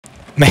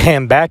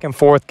Man, back and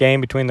forth game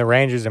between the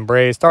Rangers and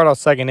Braves. Start off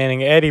second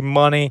inning. Eddie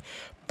Money,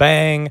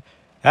 bang.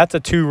 That's a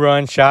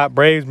 2-run shot.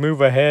 Braves move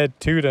ahead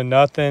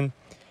 2-0.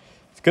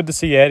 It's good to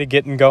see Eddie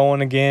getting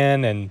going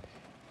again and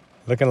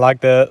looking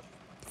like the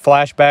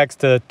flashbacks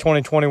to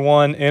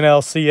 2021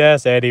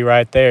 NLCS Eddie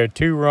right there.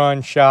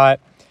 2-run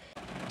shot.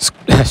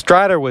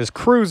 Strider was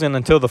cruising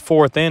until the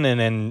fourth inning,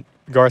 and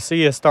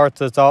Garcia starts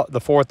the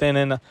fourth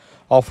inning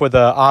off with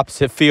an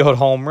opposite field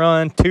home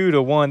run,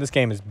 2-1. This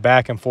game is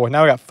back and forth.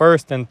 Now we got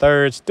first and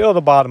third, still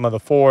the bottom of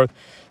the fourth,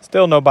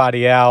 still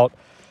nobody out.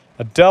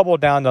 A double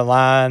down the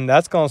line.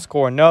 That's going to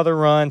score another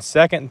run.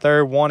 Second and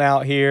third, one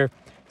out here.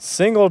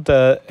 Single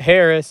to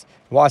Harris.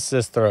 Watch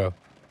this throw.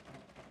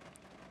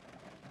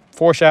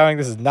 Foreshadowing,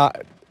 this is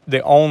not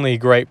the only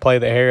great play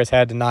that Harris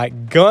had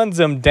tonight. Guns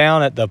him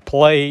down at the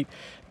plate.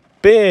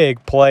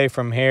 Big play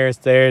from Harris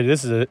there.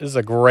 This is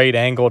a great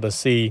angle to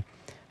see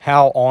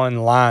how on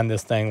line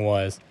this thing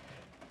was.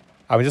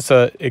 I mean, just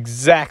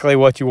exactly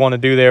what you want to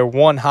do there.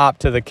 One hop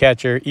to the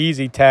catcher,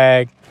 easy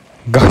tag.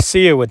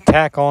 Garcia would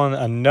tack on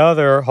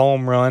another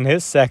home run,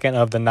 his second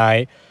of the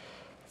night.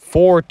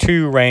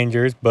 4-2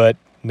 Rangers, but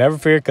never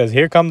fear because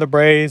here come the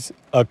Braves.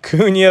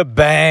 Acuna,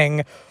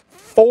 bang.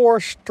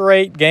 4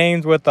 straight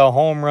games with a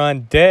home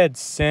run, dead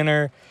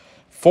center.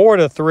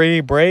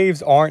 4-3.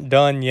 Braves aren't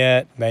done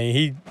yet. Man,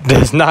 he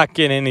does not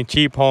get any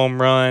cheap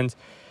home runs.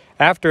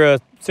 After a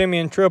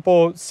Simeon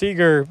triple,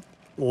 Seager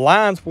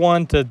lines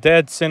one to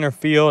dead center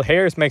field.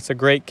 Harris makes a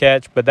great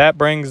catch, but that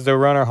brings the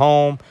runner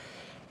home.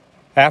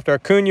 After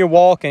Acuna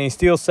walk and he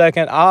steals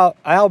second,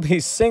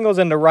 Albie singles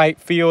into right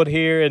field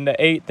here in the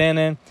 8th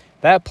inning.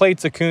 That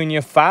plates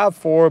Acuna,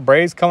 5-4.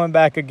 Braves coming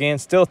back again,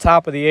 still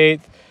top of the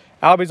 8th.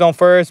 Albie's on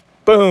first.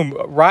 Boom.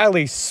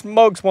 Riley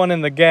smokes one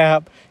in the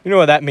gap. You know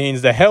what that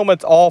means. The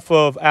helmet's off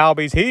of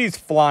Albie's. He's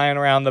flying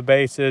around the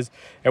bases.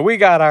 And we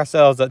got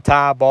ourselves a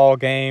tie ball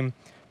game.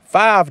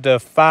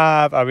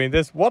 5-5. I mean,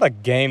 what a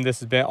game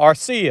this has been.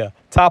 Arcia,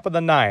 top of the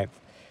 9th.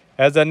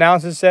 As the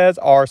announcer says,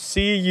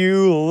 see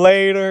you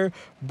later.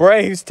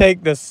 Braves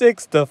take the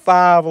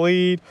 6-5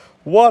 lead.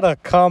 What a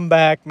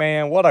comeback,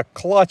 man. What a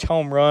clutch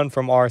home run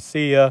from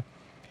Arcia.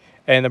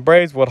 And the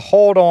Braves would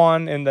hold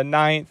on in the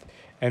 9th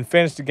and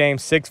finish the game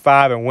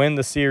 6-5 and win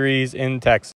the series in Texas.